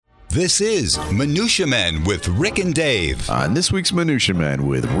This is Minutia Men with Rick and Dave. On this week's Minutia Men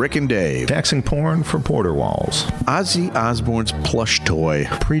with Rick and Dave. Taxing porn for porter walls. Ozzy Osbourne's plush toy.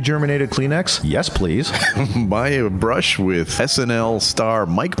 Pre-germinated Kleenex? Yes, please. Buy a brush with SNL star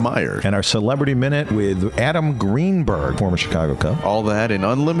Mike Myers. And our Celebrity Minute with Adam Greenberg, former Chicago Cub. All that and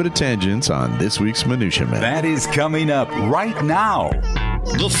unlimited tangents on this week's Minutia Men. That is coming up right now.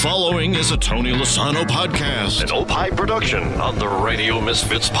 The following is a Tony Lasano podcast, an Opie production on the Radio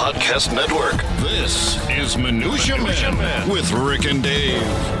Misfits Podcast Network. This is Minutia Men with Rick and Dave.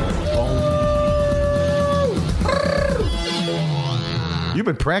 You've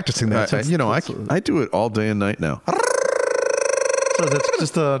been practicing that since... I do it all day and night now. So that's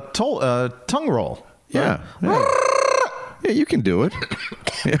just a tongue roll. Yeah. Yeah, you can do it.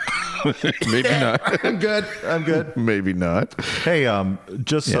 Yeah. Maybe not. I'm good. Maybe not. Hey,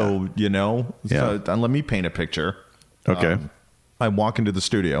 so you know, let me paint a picture. Okay. I walk into the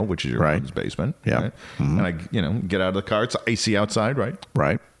studio, which is your mom's basement. Yeah. Right? Mm-hmm. And I, get out of the car. It's icy outside, right?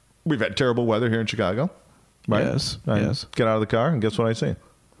 Right. We've had terrible weather here in Chicago. Right? Yes. Yes. Get out of the car, and guess what I see?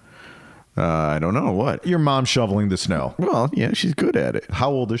 I don't know. What? Your mom shoveling the snow. Well, yeah, she's good at it.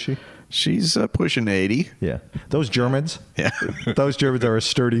 How old is she? She's pushing 80. Yeah. Those Germans? Yeah. Those Germans are a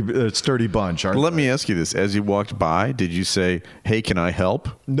sturdy bunch, aren't Let they? me ask you this. As you walked by, did you say, hey, can I help?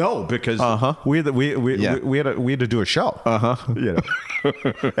 No, because we had to do a show.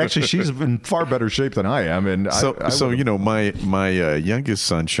 Actually, she's in far better shape than I am. And my youngest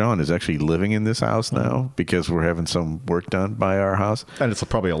son, Sean, is actually living in this house now because we're having some work done by our house. And it's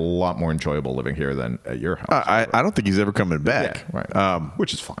probably a lot more enjoyable living here than at your house. I don't think he's ever coming back. Yeah, right.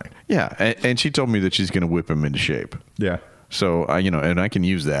 Which is fine. Yeah, and she told me that she's going to whip him into shape. Yeah. So, and I can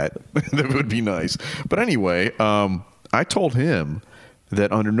use that. That would be nice. But anyway, I told him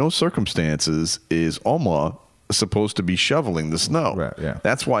that under no circumstances is Oma supposed to be shoveling the snow. Right, yeah.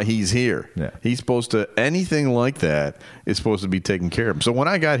 That's why he's here. Yeah. He's supposed to, anything like that is supposed to be taken care of. So when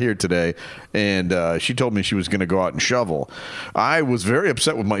I got here today and she told me she was going to go out and shovel, I was very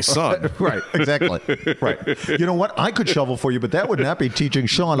upset with my son. Right, exactly. Right. You know what? I could shovel for you, but that would not be teaching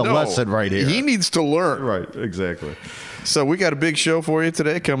Sean a lesson right here. He needs to learn. Right, exactly. So we got a big show for you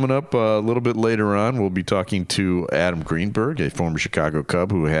today. Coming up a little bit later on, we'll be talking to Adam Greenberg, a former Chicago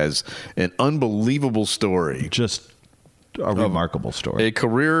Cub who has an unbelievable story. Just a remarkable story. A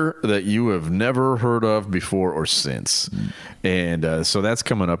career that you have never heard of before or since. And so that's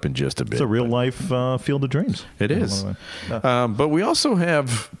coming up in just a bit. It's a real-life field of dreams. It is. But we also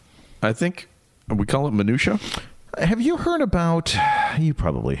have, I think, we call it Minutia. Have you heard about... You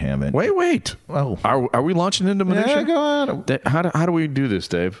probably haven't. Wait. Oh. Are we launching into Minutia? Yeah, go on. How do we do this,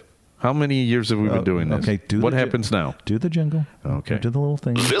 Dave? How many years have we been doing this? Okay, what happens now? Do the jingle. Okay. Do the little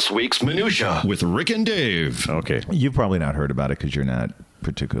thing. This week's Minutia with Rick and Dave. Okay. You've probably not heard about it because you're not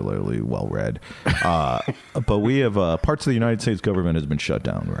particularly well-read. But we have parts of the United States government has been shut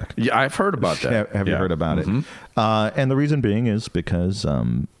down, Rick. Yeah, I've heard about that. Have you heard about it? And the reason being is because,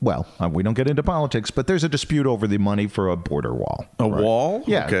 we don't get into politics, but there's a dispute over the money for a border wall. A wall?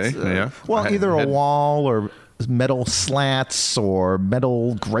 Yeah. Okay. Well, either a wall or metal slats or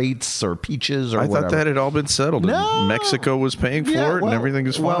metal grates or peaches or whatever. I thought that had all been settled. No. And Mexico was paying for it and everything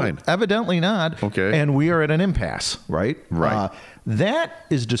is fine. Evidently not. Okay. And we are at an impasse, right? Right. That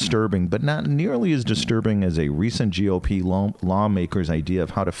is disturbing, but not nearly as disturbing as a recent GOP lawmaker's idea of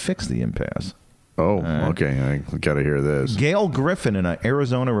how to fix the impasse. Oh, okay. I got to hear this. Gail Griffin, an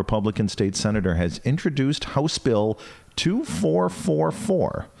Arizona Republican state senator, has introduced House Bill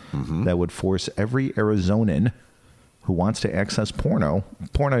 2444 that would force every Arizonan who wants to access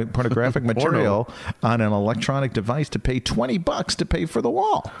pornographic material on an electronic device to pay $20 to pay for the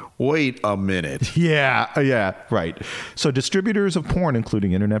wall. Wait a minute. Yeah, right. So distributors of porn,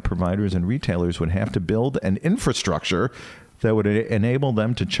 including internet providers and retailers, would have to build an infrastructure that would enable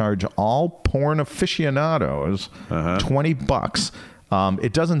them to charge all porn aficionados $20.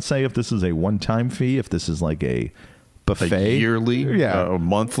 It doesn't say if this is a one-time fee, if this is like a buffet. A yearly? A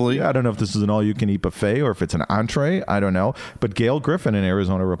monthly? Yeah, I don't know if this is an all-you-can-eat buffet or if it's an entree. I don't know. But Gail Griffin, an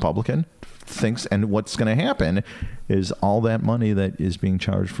Arizona Republican, thinks, and what's going to happen is all that money that is being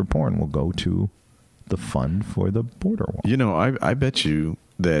charged for porn will go to the fund for the border wall. You know, I bet you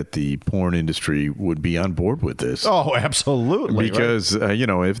that the porn industry would be on board with this. Oh, absolutely. Because,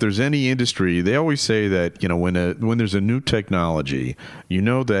 if there's any industry, they always say that, when there's a new technology,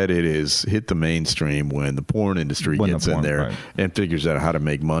 that it is hit the mainstream when the porn industry gets in there and figures out how to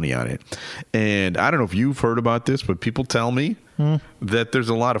make money on it. And I don't know if you've heard about this, but people tell me that there's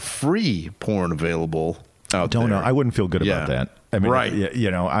a lot of free porn available out there. Don't know. I wouldn't feel good about that. I mean, right.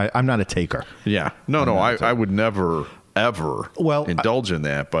 I'm not a taker. Yeah. No, I would never ever indulge in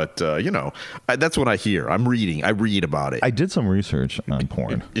that, but that's what I hear. I read about it. I did some research on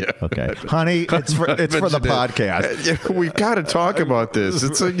porn. Yeah. Okay, honey, it's for the podcast. We've got to talk about this.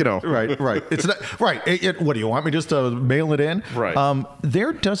 It's right. It's not right. What do you want me just to mail it in? Right.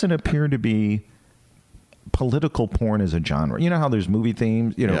 There doesn't appear to be political porn as a genre. You know how there's movie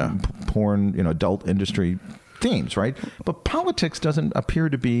themes, porn, adult industry themes, right? But politics doesn't appear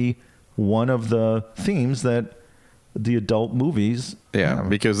to be one of the themes that the adult movies. Yeah,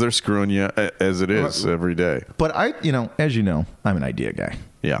 because they're screwing you as it is every day. But as you know, I'm an idea guy.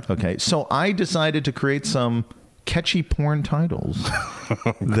 Yeah. Okay. So I decided to create some catchy porn titles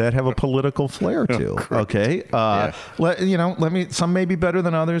that have a political flair to. Okay. Let me. Some may be better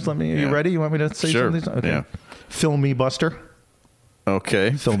than others. Are you ready? You want me to say something? Okay. Yeah. Filmy Buster.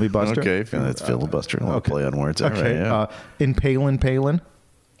 Okay. Filmy Buster. Okay. That's filibuster. I'll play on words. Okay. All right, Impalin' Palin.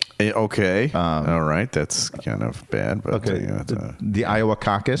 Okay. All right. That's kind of bad. But okay. The Iowa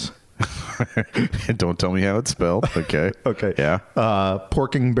Caucus. Don't tell me how it's spelled. Okay. Okay. Yeah.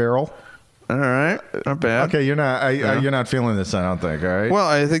 Porking Barrel. All right. Not bad. Okay. You're not feeling this, I don't think. All right. Well,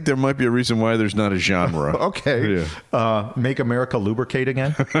 I think there might be a reason why there's not a genre. Okay. Yeah. Make America Lubricate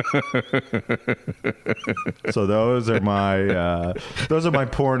Again. So those are my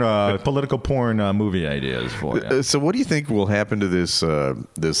porn, political porn movie ideas for you. So what do you think will happen to this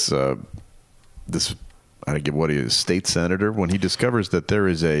I don't get what he is, state senator, when he discovers that there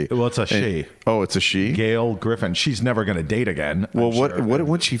is a... Well, it's a she. Oh, it's a she? Gail Griffin. She's never going to date again. Well, what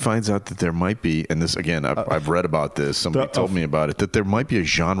when she finds out that there might be, and this, again, I've read about this, somebody told me about it, that there might be a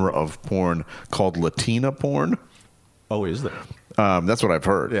genre of porn called Latina porn. Oh, is there? That's what I've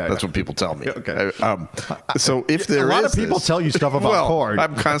heard. Yeah, that's what people tell me. Okay. So if there is a lot of people tell you stuff about porn.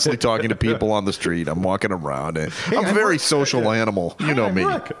 I'm constantly talking to people on the street. I'm walking around, and I'm a very social animal. You know me.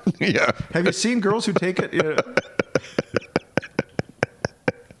 Yeah. Have you seen girls who take it?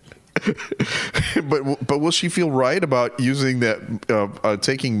 But will she feel right about using that,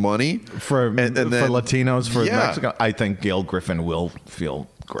 taking money for Latinos for Mexico? I think Gail Griffin will feel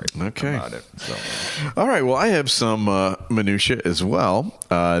great about it. So. All right. Well, I have some minutia as well.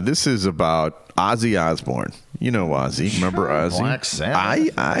 This is about Ozzy Osbourne. You know Ozzy. Remember Ozzy? Black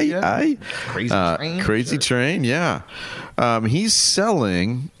Sabbath. Crazy Train. Yeah. He's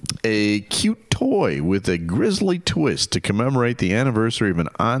selling a cute toy with a grisly twist to commemorate the anniversary of an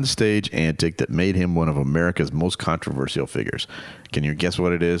onstage antic that made him one of America's most controversial figures. Can you guess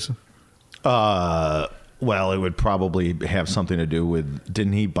what it is? Well, it would probably have something to do with,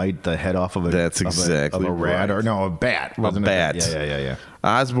 didn't he bite the head off of a That's exactly of a rat? right. Or no, a bat. Wasn't a bat. Yeah.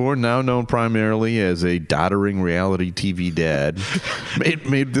 Osbourne, now known primarily as a doddering reality TV dad,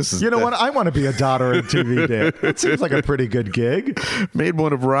 made this. You know what? I want to be a doddering TV dad. It seems like a pretty good gig. Made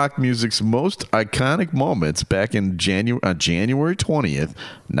one of rock music's most iconic moments back in January 20th,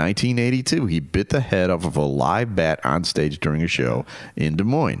 1982. He bit the head off of a live bat on stage during a show in Des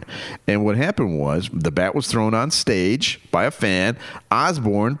Moines. And what happened was the bat was thrown on stage by a fan.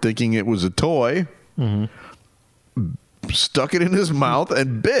 Osbourne, thinking it was a toy, stuck it in his mouth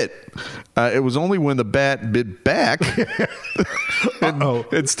and bit. It was only when the bat bit back and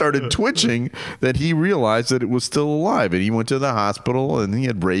it started twitching that he realized that it was still alive. And he went to the hospital and he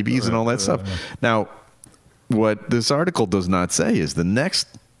had rabies and all that stuff. Now, what this article does not say is the next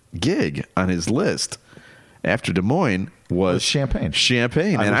gig on his list after Des Moines was Champaign.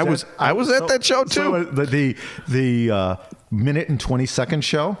 And I was at that show too. So the minute and 20-second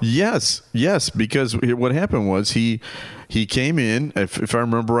show? Yes, because what happened was he came in, if I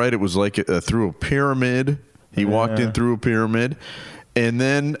remember right, it was like through a pyramid. He walked in through a pyramid, and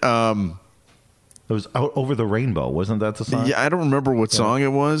then it was Out Over the Rainbow. Wasn't that the song? Yeah, I don't remember what song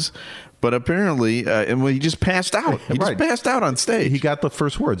it was, but apparently, he just passed out. He just passed out on stage. He got the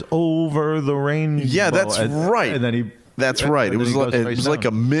first words, over the rainbow. Yeah, that's right. And then he... That's right. It was like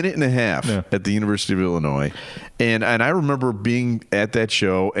a minute and a half at the University of Illinois, and I remember being at that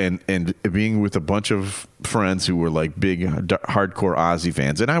show and being with a bunch of friends who were like big hardcore Ozzy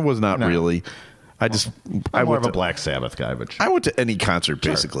fans, and I was not really. I'm more of a Black Sabbath guy, but I went to any concert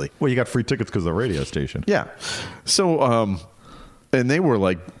basically. Well, you got free tickets because of the radio station. Yeah, so and they were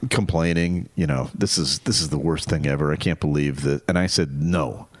like complaining, this is the worst thing ever. I can't believe that, and I said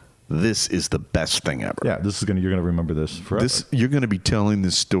no. This is the best thing ever. Yeah, you're going to remember this forever. You're going to be telling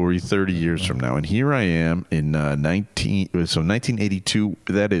this story 30 years from now. And here I am in 1982.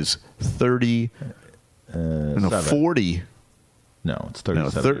 That is 40. No, it's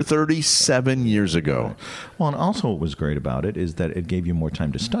 37. 37 years ago. Well, and also what was great about it is that it gave you more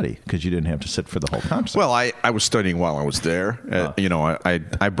time to study because you didn't have to sit for the whole concert. Well, I was studying while I was there.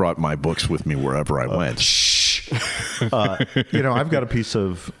 I brought my books with me wherever I went. Shh. I've got a piece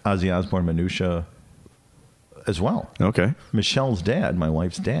of Ozzy Osbourne minutia as well. Okay. Michelle's dad, my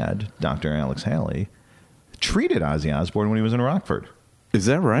wife's dad, Dr. Alex Halley, treated Ozzy Osbourne when he was in Rockford. Is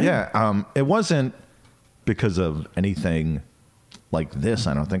that right? Yeah. It wasn't because of anything like this,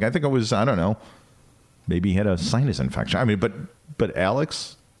 I don't think. I think it was, I don't know, maybe he had a sinus infection. I mean, but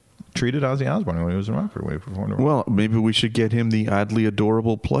Alex treated Ozzy Osbourne when he was in Rockford. When he performed. Well, maybe we should get him the oddly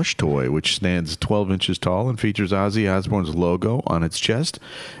adorable plush toy, which stands 12 inches tall and features Ozzy Osbourne's logo on its chest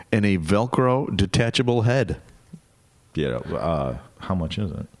and a Velcro detachable head. How much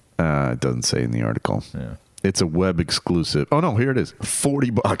is it? It doesn't say in the article. Yeah. It's a web exclusive. Oh no, here it is.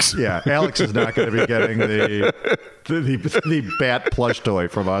 $40. Yeah, Alex is not going to be getting the bat plush toy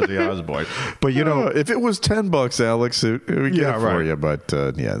from Ozzy Osbourne. But if it was $10, Alex, we get it for you. But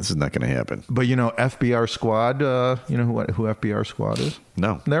this is not going to happen. But FBR Squad. You know who FBR Squad is?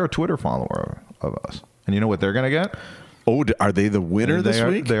 No, they're a Twitter follower of us, and you know what they're going to get? Oh, are they the winner this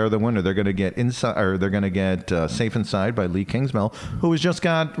week? They are the winner. They're going to get Safe Inside by Lee Kingsmill, who was just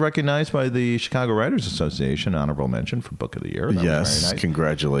got recognized by the Chicago Writers Association, honorable mention for Book of the Year. That yes, was very nice.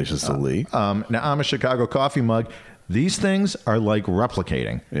 Congratulations to Lee. Now I'm a Chicago coffee mug. These things are like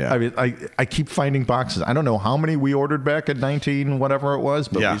replicating. Yeah. I mean, I keep finding boxes. I don't know how many we ordered back at 19, whatever it was,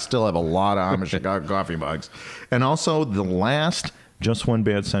 but we still have a lot of I'm a Chicago coffee mugs. And also the last Just One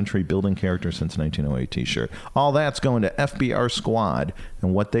Bad Century Building Character Since 1908 t-shirt. All that's going to FBR Squad.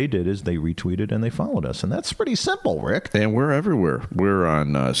 And what they did is they retweeted and they followed us. And that's pretty simple, Rick. And we're everywhere. We're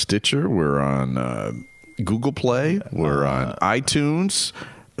on Stitcher. We're on Google Play. We're on iTunes,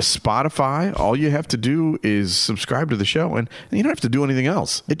 Spotify. All you have to do is subscribe to the show, and you don't have to do anything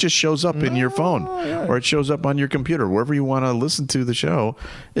else. It just shows up in your phone, or it shows up on your computer, wherever you want to listen to the show.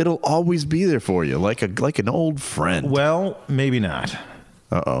 It'll always be there for you, like an old friend. Well, maybe not.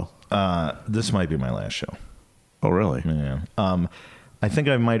 Uh-oh. This might be my last show. Oh, really? Yeah. I think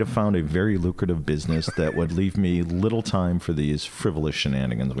I might have found a very lucrative business that would leave me little time for these frivolous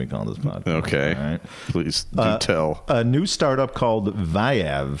shenanigans we call this podcast. Okay. All right? Please do tell. A new startup called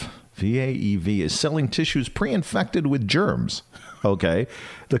Vaev, V-A-E-V, is selling tissues pre-infected with germs. Okay.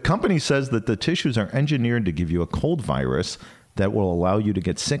 The company says that the tissues are engineered to give you a cold virus that will allow you to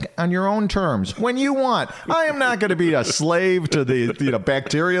get sick on your own terms when you want. I am not going to be a slave to the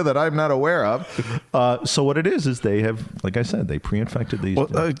bacteria that I'm not aware of. So what it is they have, like I said, they pre-infected these.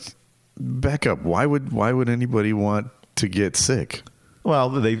 Well, back up. Why would anybody want to get sick? Well,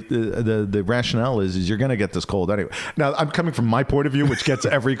 the rationale is you're going to get this cold anyway. Now, I'm coming from my point of view, which gets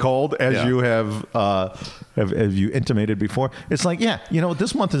every cold, as you have you intimated before. It's like,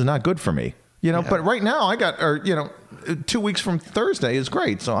 this month is not good for me. But right now I got, 2 weeks from Thursday is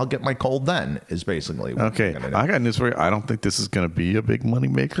great, so I'll get my cold then, is basically what okay. I got news for you. I don't think this is going to be a big money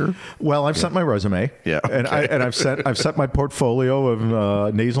maker. Well, I've sent my resume. Yeah. Okay. And I've sent my portfolio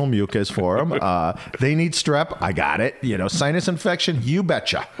of nasal mucus for them. They need strep. I got it. Sinus infection. You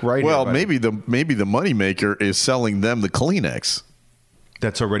betcha. Right. Well, maybe the money maker is selling them the Kleenex.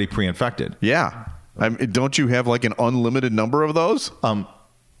 That's already pre-infected. Yeah. Don't you have like an unlimited number of those?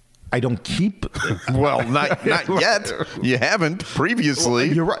 I don't keep. Well, not yet. You haven't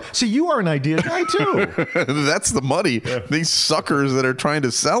previously. You're right. See, you are an idea guy too. That's the money. These suckers that are trying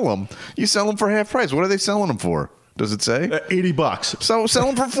to sell them. You sell them for half price. What are they selling them for? Does it say? $80. So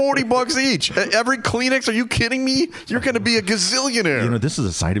sell them for $40 each. Every Kleenex? Are you kidding me? You're going to be a gazillionaire. This is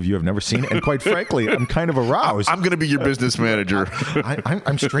a side of you I've never seen, and quite frankly, I'm kind of aroused. I'm going to be your business manager.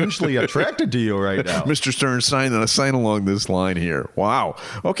 I'm strangely attracted to you right now, Mr. Stern. Sign along this line here. Wow.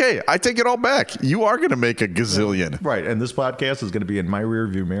 Okay, I take it all back. You are going to make a gazillion, right? And this podcast is going to be in my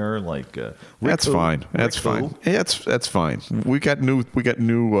rearview mirror, like that's fine. That's fine. That's fine. We got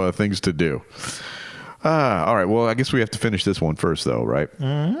new things to do. All right. Well, I guess we have to finish this one first, though, right?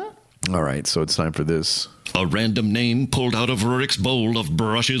 Mm-hmm. All right. So it's time for this. A random name pulled out of Rick's bowl of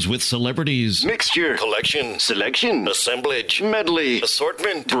brushes with celebrities. Mixture, collection, selection, assemblage, medley,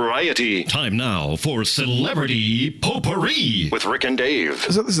 assortment, variety. Time now for Celebrity Potpourri with Rick and Dave.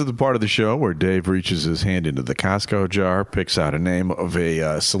 So this is the part of the show where Dave reaches his hand into the Costco jar, picks out a name of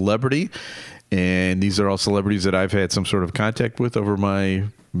a celebrity, and these are all celebrities that I've had some sort of contact with over my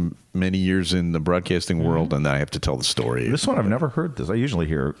many years in the broadcasting world, and I have to tell the story. This one, I've never heard this. I usually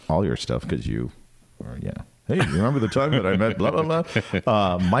hear all your stuff because you are, Hey, you remember the time that I met blah, blah,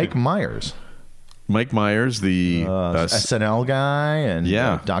 blah? Mike Myers. Mike Myers, the SNL guy, and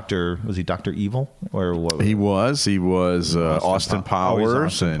was he Dr. Evil? Or what? He was Austin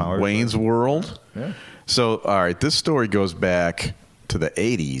Powers and Wayne's World. Yeah. So, all right, this story goes back to the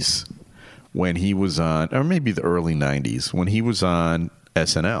 80s when he was on, or maybe the early 90s, when he was on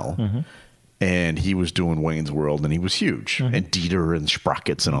SNL. Mm-hmm. and he was doing Wayne's World, and he was huge, and Dieter and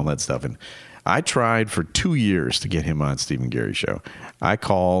Sprockets and all that stuff. And I tried for 2 years to get him on Steve and Gary show. I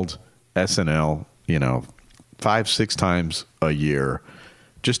called SNL, 5-6 times a year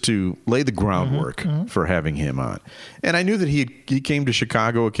just to lay the groundwork for having him on. And I knew that he came to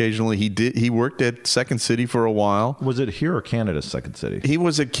Chicago occasionally. He worked at Second City for a while. Was it here or Canada's Second City? He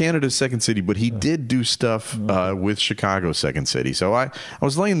was at Canada's Second City, but he did do stuff with Chicago's Second City. So I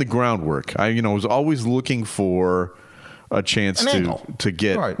was laying the groundwork. I was always looking for a chance to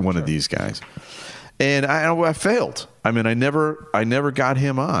get one of these guys. And I failed. I mean, I never got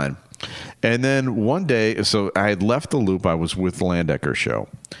him on. And then one day, so I had left the Loop. I was with the Landecker show.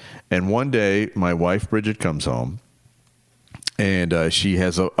 And one day, my wife, Bridget, comes home. And she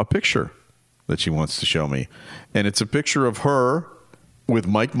has a picture that she wants to show me. And it's a picture of her with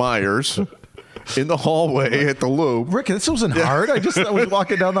Mike Myers in the hallway at the Loop. Rick, this wasn't hard. I was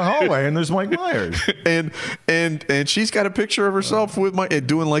walking down the hallway, and there's Mike Myers. And she's got a picture of herself with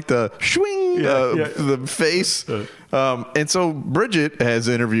doing like the swing, the face. And so Bridget has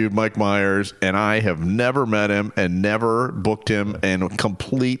interviewed Mike Myers, and I have never met him and never booked him, and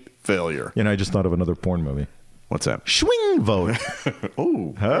complete failure. I just thought of another porn movie. What's that? Swing Vote.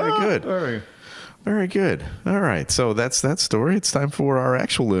 Oh, very good. Very Very good. All right. So that's that story. It's time for our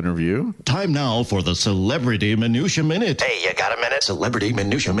actual interview. Time now for the Celebrity Minutia Minute. Hey, you got a minute? Celebrity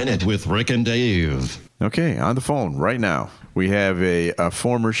Minutia Minute with Rick and Dave. Okay. On the phone right now, we have a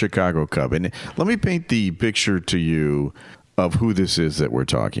former Chicago Cub. And let me paint the picture to you of who this is that we're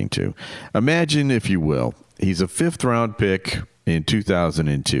talking to. Imagine, if you will, he's a 5th-round pick in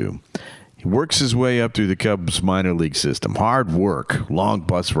 2002. He works his way up through the Cubs minor league system. Hard work, long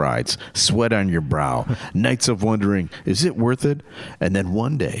bus rides, sweat on your brow, nights of wondering, is it worth it? And then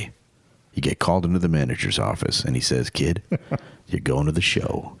one day, you get called into the manager's office, and he says, kid, you're going to the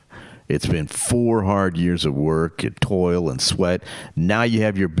show. It's been 4 hard years of work and toil and sweat. Now you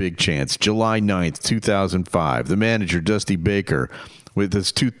have your big chance. July 9th, 2005. The manager, Dusty Baker, with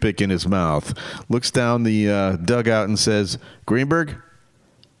his toothpick in his mouth, looks down the dugout and says, Greenberg,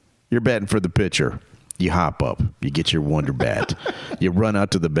 you're batting for the pitcher. You hop up. You get your Wonder Bat. You run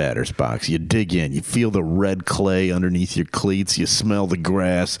out to the batter's box. You dig in. You feel the red clay underneath your cleats. You smell the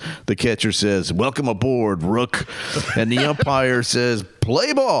grass. The catcher says, welcome aboard, Rook. And the umpire says,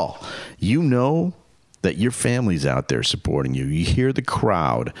 play ball. You know that your family's out there supporting you. You hear the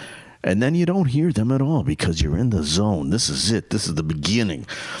crowd. And then you don't hear them at all because you're in the zone. This is it. This is the beginning.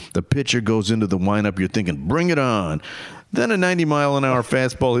 The pitcher goes into the windup. You're thinking, bring it on. Then a 90-mile-an-hour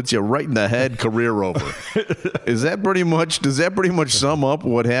fastball hits you right in the head, career over. Does that pretty much sum up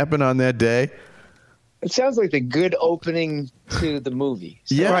what happened on that day? It sounds like the good opening to the movie.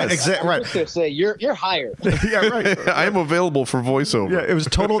 So yes. Right, exactly. Right. I was going to say you're hired. Yeah, right. I am available for voiceover. Yeah, it was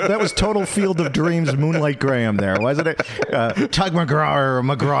total. That was total Field of Dreams, Moonlight Graham. There wasn't it? Tug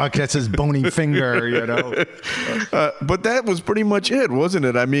McGraw gets his bony finger. But that was pretty much it, wasn't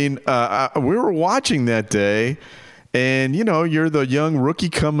it? I mean, we were watching that day. And, you're the young rookie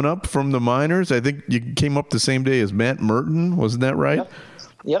coming up from the minors. I think you came up the same day as Matt Merton. Wasn't that right?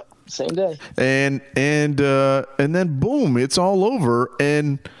 Yep. Same day. And then, boom, it's all over.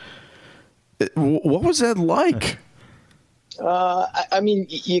 And what was that like? I mean,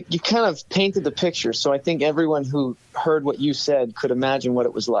 you kind of painted the picture. So I think everyone who heard what you said could imagine what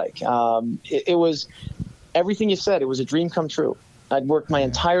it was like. It was everything you said. It was a dream come true. I'd worked my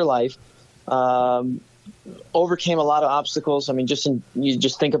entire life. Overcame a lot of obstacles. I mean, you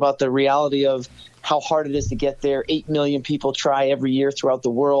just think about the reality of how hard it is to get there. 8 million people try every year throughout the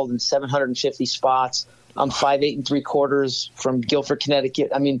world in 750 spots. I'm 5'8 3/4 from Guilford,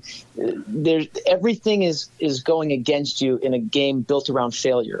 Connecticut. I mean, everything is going against you in a game built around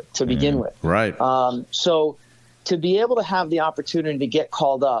failure to begin with. Right. So to be able to have the opportunity to get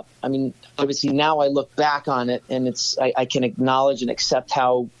called up, I mean, obviously now I look back on it and I can acknowledge and accept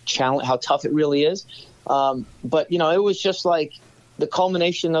how tough it really is. But, it was just like the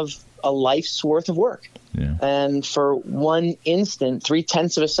culmination of a life's worth of work. Yeah. And for one instant,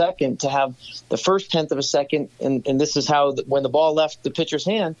 0.3 of a second, to have the first 1/10 of a second, and this is how, when the ball left the pitcher's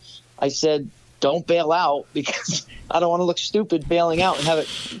hand, I said, don't bail out because I don't want to look stupid bailing out and have it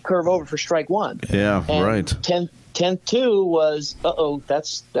curve over for strike one. Yeah, and right. 10-2 was,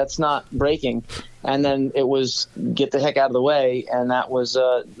 that's not breaking. And then it was get the heck out of the way. And that was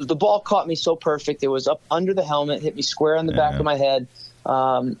the ball caught me so perfect. It was up under the helmet, hit me square on the back of my head.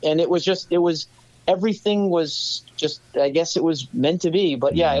 And everything was just, I guess it was meant to be.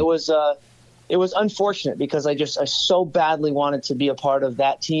 But yeah, it was it was unfortunate because I so badly wanted to be a part of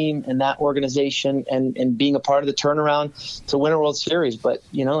that team and that organization and being a part of the turnaround to win a World Series. But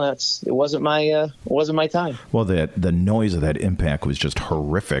it wasn't my time. Well, the noise of that impact was just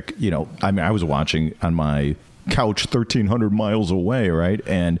horrific. I was watching on my couch 1,300 miles away, right?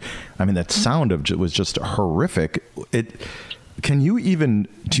 And I mean, that sound of it was just horrific. Do you even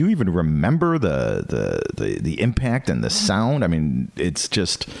remember the impact and the sound? I mean,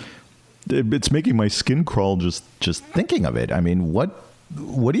 it's making my skin crawl just thinking of it. I mean, what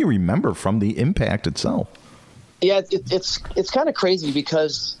do you remember from the impact itself? Yeah, it's kind of crazy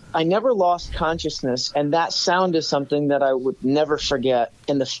because I never lost consciousness, and that sound is something that I would never forget.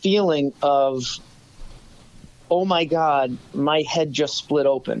 And the feeling of, oh my God, my head just split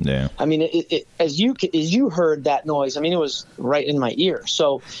open. Yeah. I mean, as you heard that noise, I mean, it was right in my ear.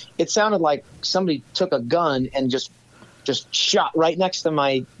 So it sounded like somebody took a gun and just shot right next to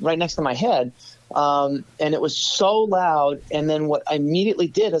my head. And it was so loud. And then what I immediately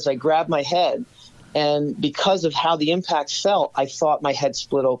did is I grabbed my head, and because of how the impact felt, I thought my head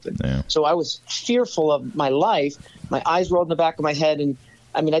split open. Yeah. So I was fearful of my life. My eyes rolled in the back of my head, and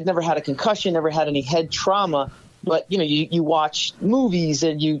I mean, I'd never had a concussion, never had any head trauma, but you watch movies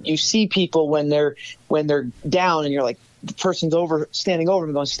and you see people when they're down, and you're like, the person's standing over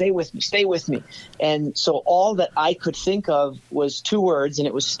me going, stay with me. And so all that I could think of was 2 words, and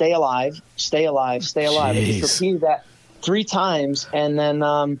it was stay alive, stay alive, stay alive. I just repeated that 3 times. And then,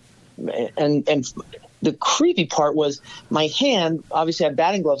 and the creepy part was my hand, obviously I had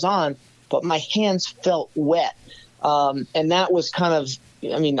batting gloves on, but my hands felt wet. And that was kind of,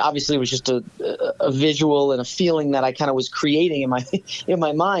 I mean, obviously it was just a visual and a feeling that I kind of was creating in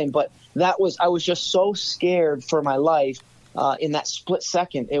my mind, but I was just so scared for my life in that split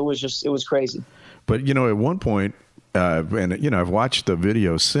second. It was crazy. But, at one point, and, I've watched the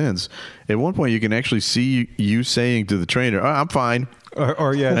video since, at one point you can actually see you saying to the trainer, oh, I'm fine.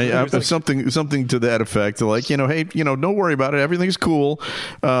 Or yeah, something to that effect. Like, hey, don't worry about it. Everything's cool.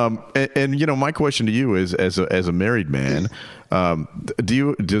 And my question to you is, as a married man,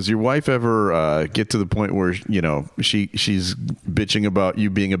 does your wife ever get to the point where she's bitching about you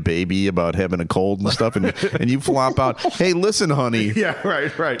being a baby, about having a cold and stuff, and you flop out, hey, listen, honey. Yeah,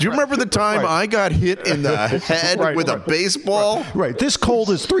 right. Do you remember the time I got hit in the head with a baseball? Right. This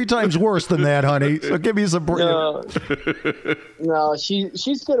cold is 3 times worse than that, honey. So give me some. No,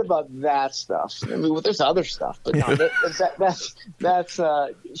 she's good about that stuff. I mean, there's other stuff, but no, that's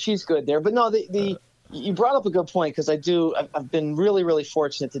she's good there. But no, you brought up a good point, because I've been really, really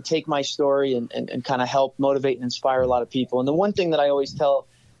fortunate to take my story and kind of help motivate and inspire a lot of people. And the one thing that I always tell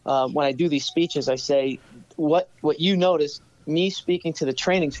when I do these speeches, I say, what you noticed, me speaking to the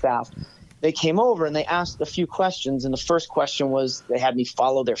training staff, they came over and they asked a few questions. And the first question was, they had me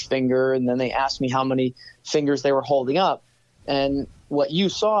follow their finger, and then they asked me how many fingers they were holding up. And what you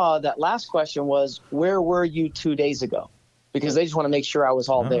saw, that last question was, where were you 2 days ago? Because they just want to make sure I was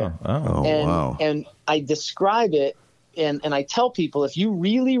all there. Wow. And I describe it, and I tell people, if you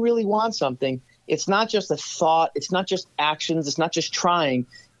really, really want something, it's not just a thought, it's not just actions, it's not just trying,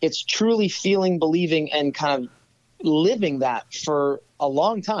 it's truly feeling, believing, and kind of living that for a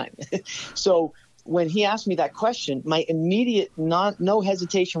long time. So when he asked me that question, my immediate no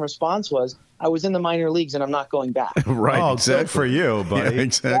hesitation response was, I was in the minor leagues and I'm not going back. Right. Oh, exactly. good for you, buddy. Yeah,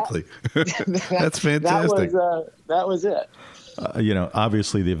 exactly. That's fantastic. That was it.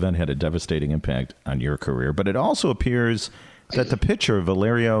 Obviously the event had a devastating impact on your career, but it also appears that the pitcher,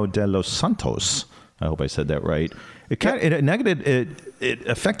 Valerio de los Santos, I hope I said that right, it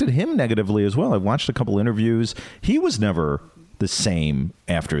affected him negatively as well. I've watched a couple interviews. He was never the same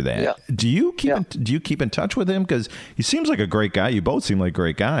after that. Yeah. Do you keep in touch with him? Because he seems like a great guy. You both seem like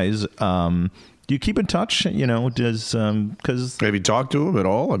great guys. Do you keep in touch? Because have you talked to him at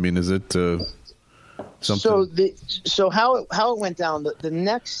all? I mean, is it something? So how it went down? The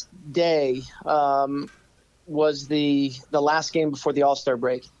next day was the last game before the All-Star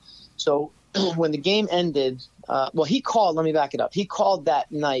break. So when the game ended, he called. Let me back it up. He called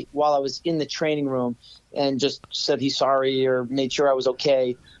that night while I was in the training room and just said he's sorry or made sure I was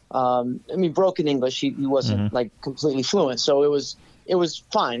okay. Broken English. He wasn't like completely fluent, so it was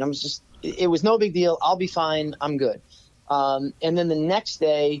fine. It was no big deal. I'll be fine. I'm good. And then the next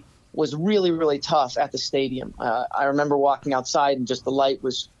day was really, really tough at the stadium. I remember walking outside and just the light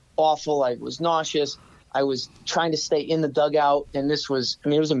was awful. I was nauseous. I was trying to stay in the dugout, and it was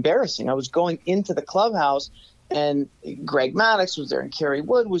embarrassing. I was going into the clubhouse, and Greg Maddux was there, and Kerry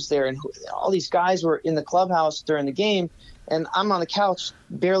Wood was there, and all these guys were in the clubhouse during the game, and I'm on the couch,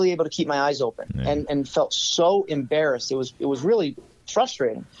 barely able to keep my eyes open, and felt so embarrassed. It was really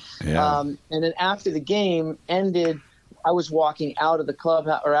frustrating. Yeah. And then after the game ended, I was walking out of the club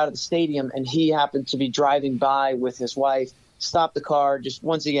or out of the stadium, and he happened to be driving by with his wife, stopped the car, just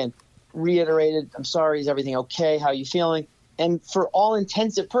once again reiterated, "I'm sorry, is everything okay? How are you feeling?" And for all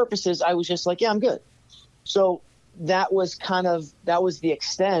intents and purposes, I was just like, "Yeah, I'm good." So that was the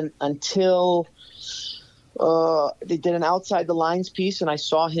extent until they did an outside the lines piece, and I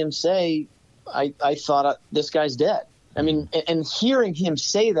saw him say, I thought this guy's dead. I mean, and hearing him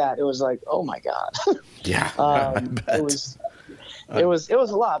say that, it was like, oh my God. Yeah. It was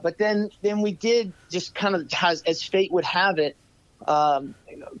a lot. But then we did just kind of, as fate would have it, I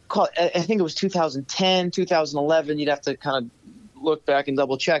think it was 2010, 2011. You'd have to kind of look back and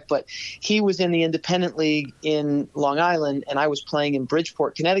double check. But he was in the independent league in Long Island, and I was playing in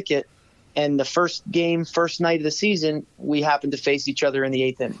Bridgeport, Connecticut. And the first night of the season, we happened to face each other in the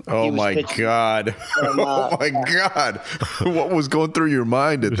 8th inning. Oh my God! And, oh my God! What was going through your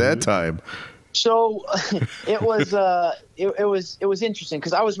mind at that time? So it was interesting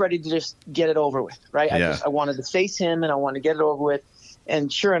because I was ready to just get it over with, right? Yeah. I wanted to face him and I wanted to get it over with.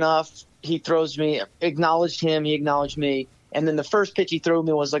 And sure enough, he throws me, acknowledged him, he acknowledged me, and then the first pitch he threw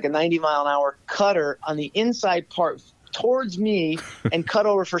me was like a 90-mile-an-hour cutter on the inside part towards me and cut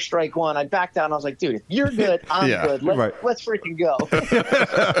over for strike one. I backed out and I was like, dude, if you're good, I'm good. Let's freaking go.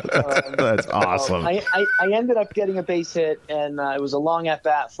 That's awesome. I ended up getting a base hit, and it was a long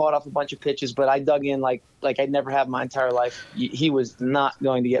at-bat, fought off a bunch of pitches, but I dug in like I'd never have my entire life. He was not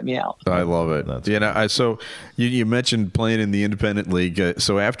going to get me out. I love it. So you mentioned playing in the independent league.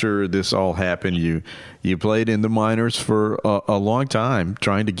 So after this all happened, you played in the minors for a long time,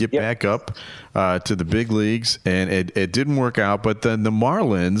 trying to get back up to the big leagues, and it didn't work out. But then the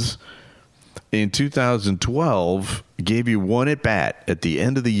Marlins in 2012 gave you one at bat at the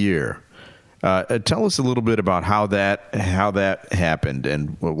end of the year. Tell us a little bit about how that happened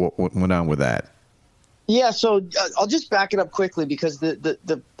and what went on with that. Yeah, so I'll just back it up quickly because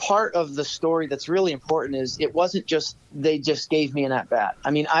the part of the story that's really important is it wasn't just they just gave me an at-bat.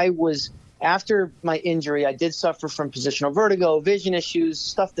 I mean, after my injury, I did suffer from positional vertigo, vision issues,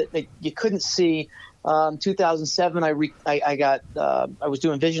 stuff that you couldn't see. 2007, I was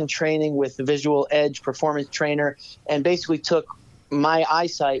doing vision training with the Visual Edge performance trainer, and basically took my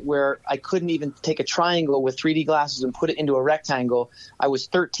eyesight where I couldn't even take a triangle with 3D glasses and put it into a rectangle. I was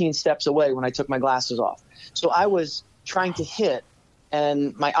 13 steps away when I took my glasses off. So I was trying to hit,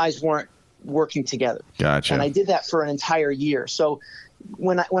 and my eyes weren't working together. Gotcha. And I did that for an entire year. So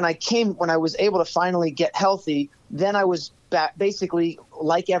when I was able to finally get healthy, then I was back basically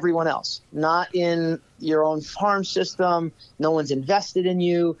like everyone else, not in your own farm system. No one's invested in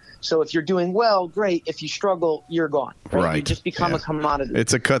you. So if you're doing well, great. If you struggle, you're gone. Right. You just become a commodity.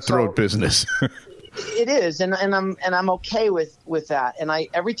 It's a cutthroat business. It is, and I'm okay with that. And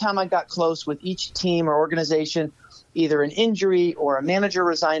every time I got close with each team or organization, either an injury or a manager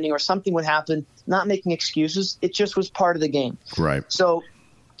resigning or something would happen, not making excuses. It just was part of the game. Right. So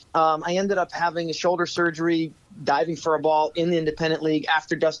I ended up having a shoulder surgery, diving for a ball in the independent league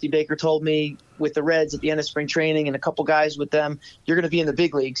after Dusty Baker told me with the Reds at the end of spring training and a couple guys with them, you're going to be in the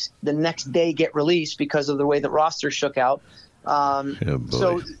big leagues. The next day get released because of the way the roster shook out.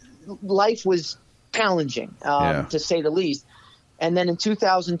 So life was challenging, to say the least. And then in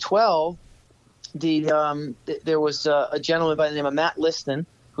 2012, there was a gentleman by the name of Matt Liston,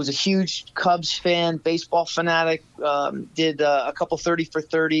 who's a huge Cubs fan, baseball fanatic, did a couple 30 for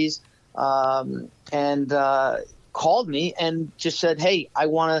 30s, and called me and just said, hey, I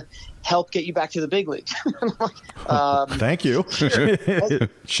want to help get you back to the big leagues. Thank you.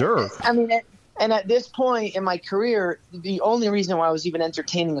 Sure. I mean, and at this point in my career, the only reason why I was even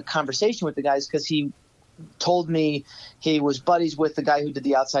entertaining a conversation with the guy is because he told me he was buddies with the guy who did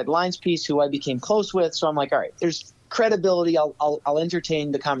the outside lines piece, who I became close with. So I'm like, all right, there's credibility. I'll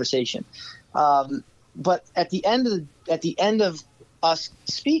entertain the conversation. But at the end of us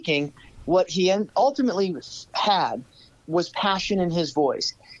speaking, what he ultimately had was passion in his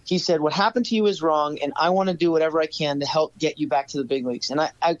voice. He said, what happened to you is wrong, and I want to do whatever I can to help get you back to the big leagues. And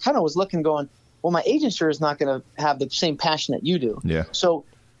I kind of was looking going, well, my agent sure is not going to have the same passion that you do. Yeah. So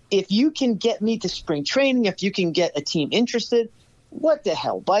if you can get me to spring training, if you can get a team interested, what the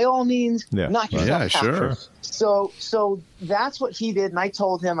hell? By all means, knock yourself out. Sure. So that's what he did. And I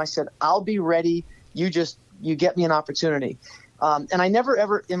told him, I said, I'll be ready. You get me an opportunity. And I never,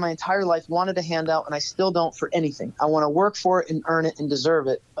 ever in my entire life wanted a handout, and I still don't for anything. I want to work for it and earn it and deserve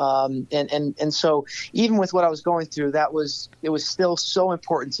it. And so even with what I was going through, it was still so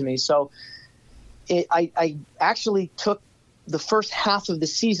important to me. So I actually took the first half of the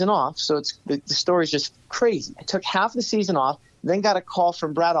season off. So the story's just crazy. I took half the season off, Then got a call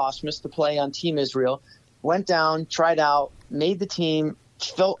from Brad Ausmus to play on Team Israel. Went down, tried out, made the team,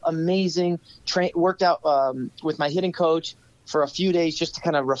 felt amazing, worked out with my hitting coach for a few days just to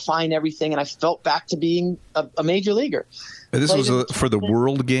kind of refine everything, and I felt back to being a major leaguer. And this was for the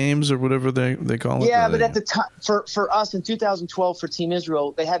World Games or whatever they call it? Yeah, but at the time, for us in 2012 for Team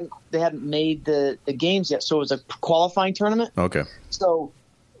Israel, they hadn't made the games yet, so it was a qualifying tournament. Okay. So,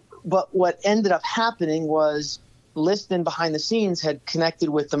 but what ended up happening was Liston behind the scenes had connected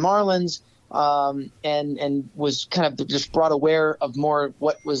with the Marlins and was kind of just brought aware of more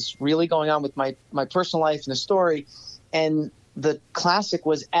what was really going on with my personal life and the story. And the Classic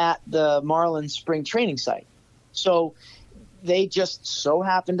was at the Marlins spring training site. So they just so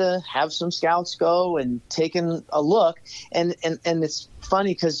happened to have some scouts go and taken a look. And it's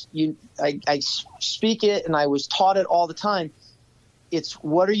funny because I speak it and I was taught it all the time. It's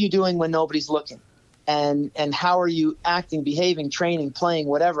what are you doing when nobody's looking? And how are you acting, behaving, training, playing,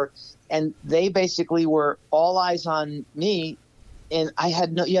 whatever. And they basically were all eyes on me, and you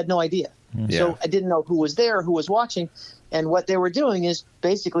had no idea. Yeah. So I didn't know who was there, who was watching. And what they were doing is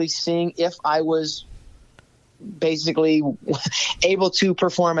basically seeing if I was basically able to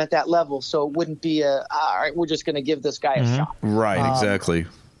perform at that level. So it wouldn't be all right, we're just going to give this guy a shot. Right, exactly.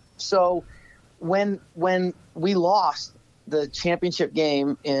 So when we lost the championship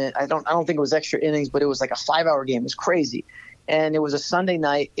game, I don't think it was extra innings, but it was like a 5-hour game. It was crazy. And it was a Sunday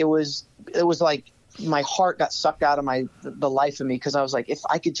night. It was like my heart got sucked out of the life of me, because I was like, if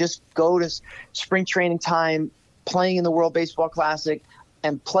I could just go to spring training time, playing in the World Baseball Classic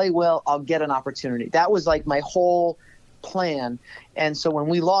and play well, I'll get an opportunity. That was like my whole plan. And so when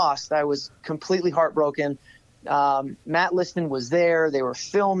we lost, I was completely heartbroken. Matt Liston was there. They were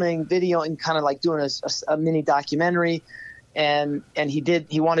filming, videoing, kind of like doing a mini documentary. And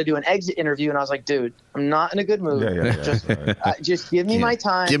he wanted to do an exit interview, and I was like, dude, I'm not in a good mood. Just give me my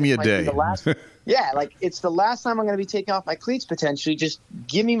time. Give me a day. Like it's the last time I'm going to be taking off my cleats potentially. Just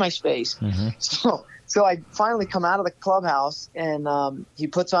give me my space. So I finally come out of the clubhouse, and he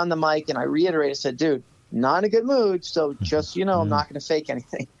puts on the mic, and I reiterated, said, dude, not in a good mood. So just, I'm not going to fake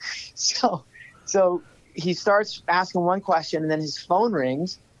anything. So he starts asking one question, and then his phone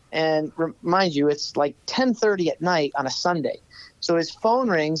rings. And mind you, it's like 10:30 at night on a Sunday. So his phone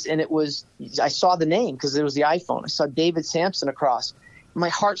rings, and I saw the name because it was the iPhone. I saw David Samson across. My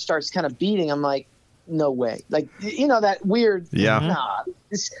heart starts kind of beating. I'm like, no way. Like, that weird. Yeah. Nah.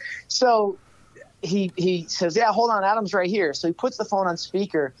 So he says, yeah, hold on, Adam's right here. So he puts the phone on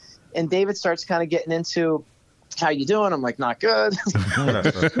speaker, and David starts kind of getting into, how you doing? I'm like, not good.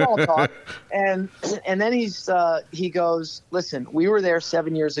 Small talk. And then he goes, listen, we were there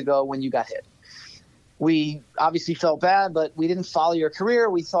 7 years ago when you got hit. We obviously felt bad, but we didn't follow your career.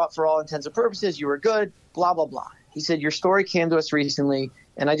 We thought for all intents and purposes you were good, blah, blah, blah. He said, your story came to us recently,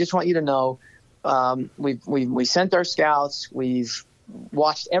 and I just want you to know we sent our scouts. We've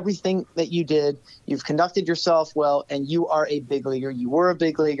watched everything that you did. You've conducted yourself well, and you are a big leaguer. You were a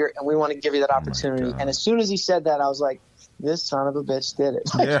big leaguer, and we want to give you that opportunity. And as soon as he said that, I was like, this son of a bitch did it.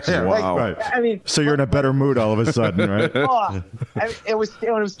 Wow. Right. I mean, so you're in a better mood all of a sudden, right? It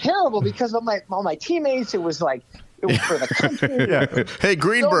was terrible because of all my teammates. It was like, it was for the country. Hey,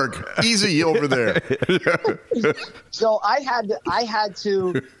 Greenberg, easy over there. So I had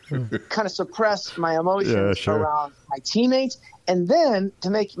to kind of suppress my emotions around my teammates. And then, to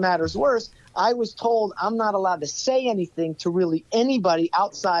make matters worse, I was told I'm not allowed to say anything to really anybody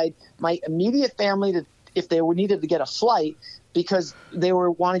outside my immediate family if they needed to get a flight, because they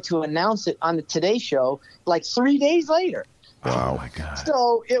were wanting to announce it on the Today Show like 3 days later. Wow. Oh, my God.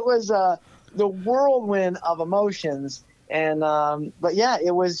 So it was the whirlwind of emotions. And but yeah,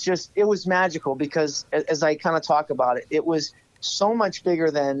 it was magical, because as I kind of talk about it, it was so much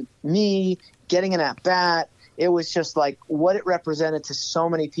bigger than me getting an at-bat. It was just like what it represented to so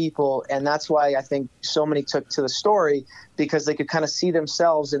many people. And that's why I think so many took to the story, because they could kind of see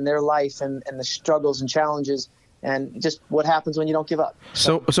themselves in their life and the struggles and challenges and just what happens when you don't give up.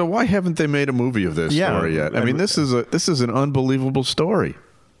 So why haven't they made a movie of this story yet? I mean, this is an unbelievable story.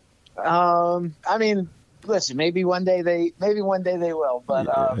 I mean, listen, maybe one day they will,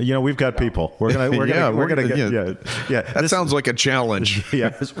 but we've got people. We're gonna get. That sounds like a challenge. Yeah,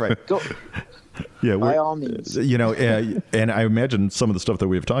 that's right. Yeah, by all means. And I imagine some of the stuff that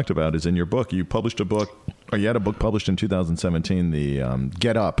we've talked about is in your book. You published a book, or you had a book published in 2017, the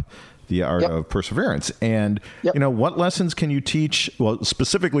Get Up, The Art of Perseverance. And, what lessons can you teach? Well,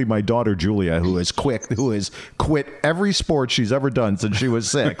 specifically my daughter, Julia, who has quit every sport she's ever done since she was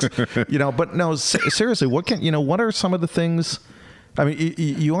 6. But no, seriously, what are some of the things? I mean,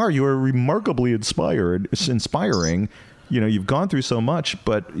 you are remarkably inspiring. you've gone through so much,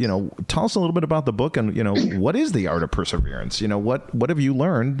 but, tell us a little bit about the book and, what is the art of perseverance? What have you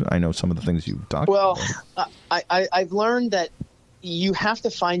learned? I know some of the things you've talked about. Well, I've learned that you have to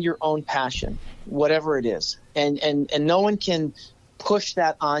find your own passion, whatever it is. And no one can push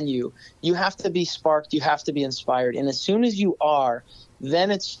that on you. You have to be sparked. You have to be inspired. And as soon as you are,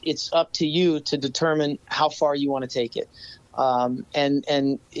 then it's up to you to determine how far you want to take it.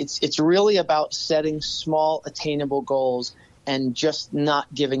 And it's really about setting small, attainable goals and just not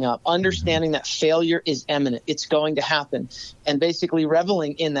giving up, understanding that failure is imminent. It's going to happen, and basically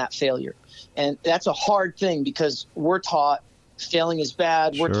reveling in that failure. And that's a hard thing because we're taught failing is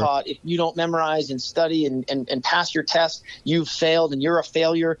bad. We're taught if you don't memorize and study and pass your test, you've failed and you're a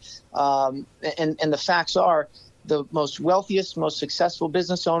failure. And the facts are, the most wealthiest, most successful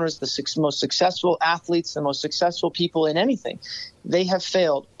business owners, the most successful athletes, the most successful people in anything, they have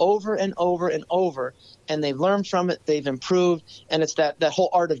failed over and over and over, and they've learned from it, they've improved, and it's that whole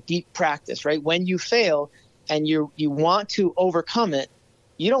art of deep practice, right? When you fail and you want to overcome it,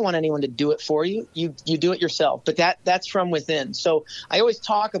 you don't want anyone to do it for you. You do it yourself, but that's from within. So I always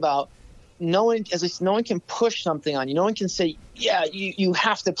talk about no one can push something on you. No one can say, yeah, you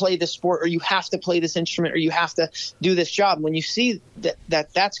have to play this sport, or you have to play this instrument, or you have to do this job. When you see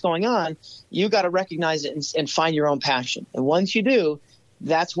that's going on, you got to recognize it and find your own passion. And once you do,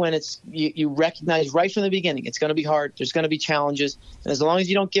 that's when you recognize right from the beginning, it's going to be hard. There's going to be challenges. And as long as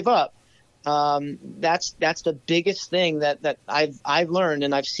you don't give up, that's the biggest thing that I've learned,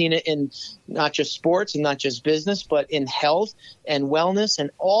 and I've seen it in not just sports and not just business, but in health and wellness and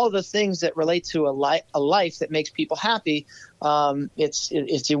all the things that relate to a life that makes people happy. It's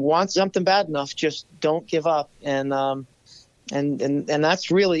you want something bad enough, just don't give up. And that's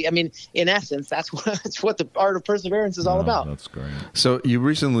really, I mean, in essence, that's what the art of perseverance is all about. That's great. So you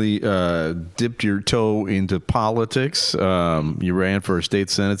recently dipped your toe into politics. You ran for a state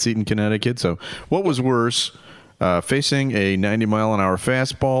Senate seat in Connecticut. So what was worse, facing a 90-mile-an-hour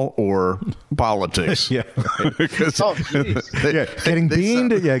fastball or politics? Yeah. Getting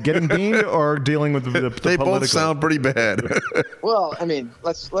beamed or dealing with the they political. both sound pretty bad. Well, I mean,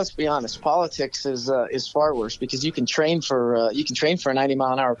 let's be honest. Politics is far worse because you can train for a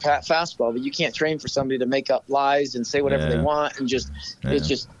 90-mile-an-hour fastball, but you can't train for somebody to make up lies and say whatever they want and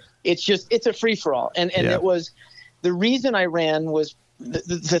it's a free for all. And it was the reason I ran was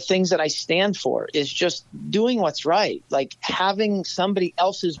the things that I stand for is just doing what's right, like having somebody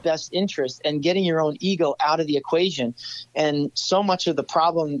else's best interest and getting your own ego out of the equation. And so much of the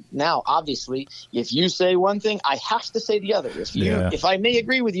problem now, obviously, if you say one thing, I have to say the other. If I may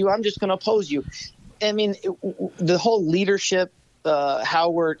agree with you, I'm just going to oppose you. I mean, the whole leadership,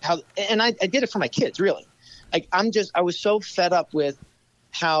 and I did it for my kids, really. Like I was so fed up with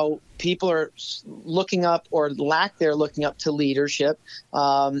how people are looking up or lack their looking up to leadership,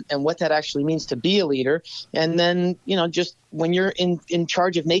 and what that actually means to be a leader. And then, just when you're in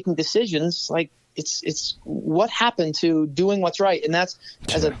charge of making decisions, like it's what happened to doing what's right. And that's,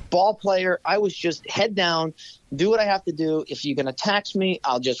 as a ball player, I was just head down, do what I have to do. If you're going to tax me,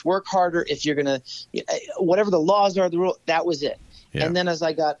 I'll just work harder. If you're going to, whatever the laws are, the rule, that was it. Yeah. And then as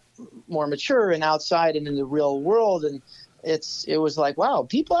I got more mature and outside and in the real world, and it was like, wow,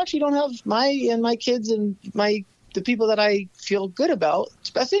 people actually don't have my kids and the people that I feel good about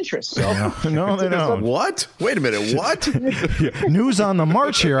best interests. So, no, they don't. What? Wait a minute. What? News on the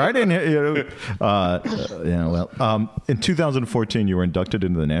march here. I didn't. In 2014, you were inducted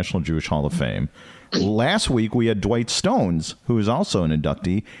into the National Jewish Hall of Fame. Last week, we had Dwight Stones, who is also an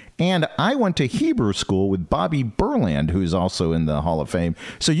inductee. And I went to Hebrew school with Bobby Berland, who's also in the Hall of Fame.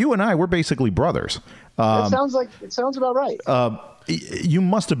 So you and I, we're basically brothers. It sounds about right. You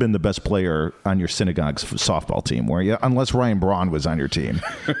must have been the best player on your synagogue's softball team, were you? Unless Ryan Braun was on your team.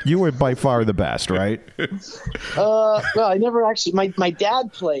 You were by far the best, right? Well, I never actually. My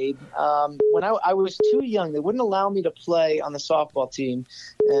dad played when I was too young. They wouldn't allow me to play on the softball team,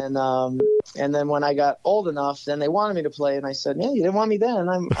 and then when I got old enough, then they wanted me to play, and I said, "Yeah, you didn't want me then.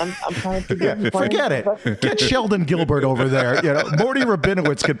 I'm kind of forget it. Get Sheldon Gilbert over there. Morty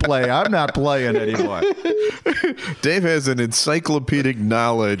Rabinowitz could play. I'm not playing anymore." Dave has an encyclopedic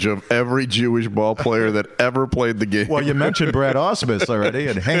knowledge of every Jewish ball player that ever played the game. Well, you mentioned Brad Ausmus already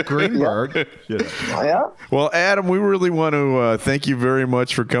and Hank Greenberg. Yeah. Well, Adam, we really want to thank you very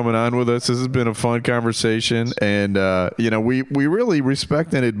much for coming on with us. This has been a fun conversation, and we really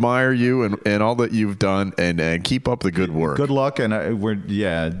respect and admire you and all that you've done, and keep up the good work. Good luck, and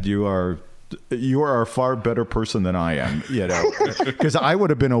you are You are a far better person than I am, because I would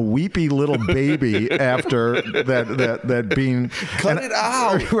have been a weepy little baby after that being. Cut it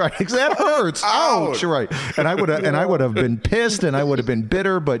out, right? That hurts. Ouch! Right. And I would have been pissed, and I would have been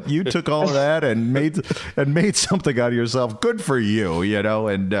bitter. But you took all of that and made something out of yourself. Good for you,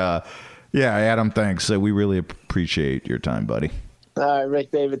 And Adam, thanks. We really appreciate your time, buddy. All right,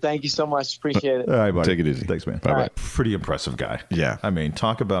 Rick, David, thank you so much. Appreciate it. All right, buddy. Take it easy. Thanks, man. Bye-bye. Right. Pretty impressive guy. Yeah. I mean,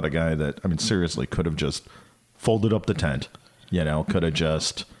 talk about a guy that, seriously, could have just folded up the tent, could have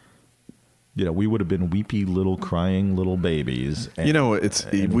just, we would have been weepy little crying little babies.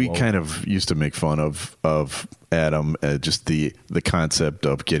 And, we kind of used to make fun of Adam, just the concept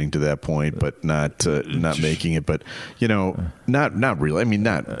of getting to that point, but not making it. But not really. I mean,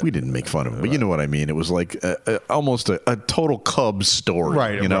 we didn't make fun of him, but you know what I mean. It was like almost a total Cubs story,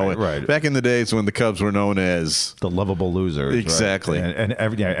 right? Right. Back in the days when the Cubs were known as the lovable losers, exactly, right? And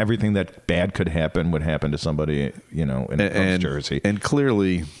everything that bad could happen would happen to somebody, in a Cubs jersey, and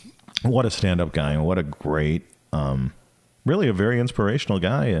clearly. What a stand-up guy, and what a great, really a very inspirational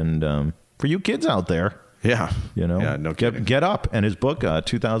guy. And for you kids out there, yeah, no kidding. Get Up, and his book,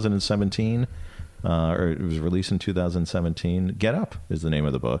 2017, or it was released in 2017. Get Up is the name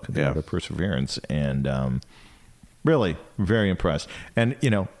of the book, The Art of Perseverance, and really very impressed. And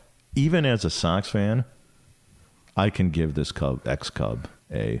even as a Sox fan, I can give this ex-Cub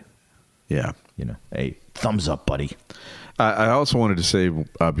a thumbs up, buddy. I also wanted to say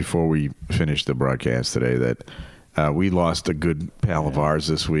before we finish the broadcast today that we lost a good pal of ours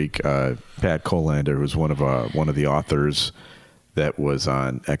this week, Pat Colander, who's one of the authors that was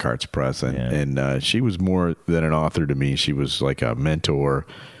on Eckhart's Press, and she was more than an author to me. She was like a mentor.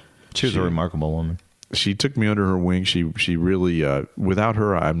 She was a remarkable woman. She took me under her wing. She really without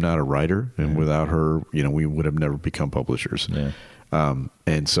her, I'm not a writer, and without her, we would have never become publishers. Yeah.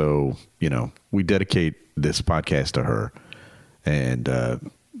 And so we dedicate this podcast to her. And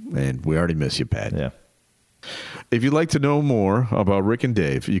we already miss you, Pat. Yeah. If you'd like to know more about Rick and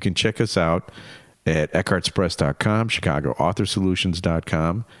Dave, you can check us out at EckhartsPress.com,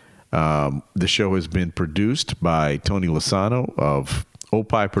 ChicagoAuthorSolutions.com. The show has been produced by Tony Lasano of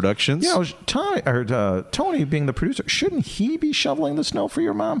Opie Productions. Yeah, Tony being the producer, shouldn't he be shoveling the snow for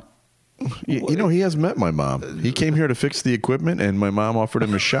your mom? He has met my mom. He came here to fix the equipment, and my mom offered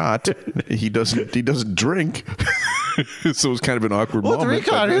him a shot. He doesn't drink. So it was kind of an awkward moment.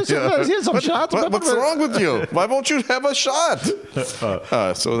 Here's some shots. What's wrong with you? Why won't you have a shot?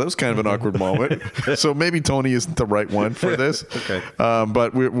 So that was kind of an awkward moment. So maybe Tony isn't the right one for this. Okay.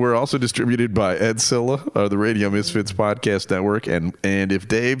 But we're also distributed by Ed Silla, the Radio Misfits Podcast Network. And if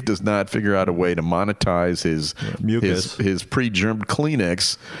Dave does not figure out a way to monetize his pre-germed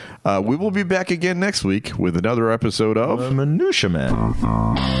Kleenex, we will be back again next week with another episode of Minutia Man.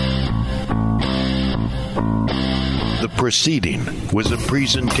 The proceeding was a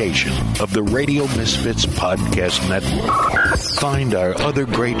presentation of the Radio Misfits Podcast Network. Find our other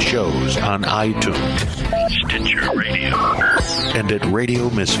great shows on iTunes, Stitcher Radio, and at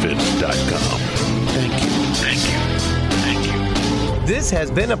RadioMisfits.com. Thank you. This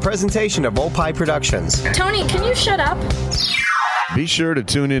has been a presentation of Opie Productions. Tony, can you shut up? Be sure to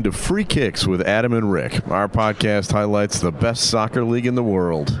tune in to Free Kicks with Adam and Rick. Our podcast highlights the best soccer league in the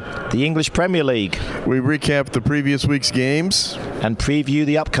world, the English Premier League. We recap the previous week's games and preview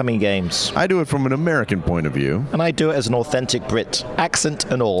the upcoming games. I do it from an American point of view. And I do it as an authentic Brit, accent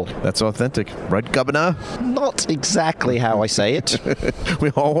and all. That's authentic, right, Governor? Not exactly how I say it.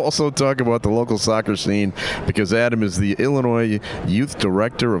 We also talk about the local soccer scene because Adam is the Illinois Youth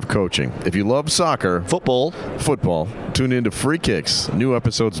Director of Coaching. If you love soccer, football, tune in to Free Kicks. New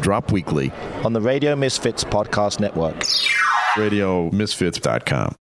episodes drop weekly on the Radio Misfits Podcast Network. RadioMisfits.com.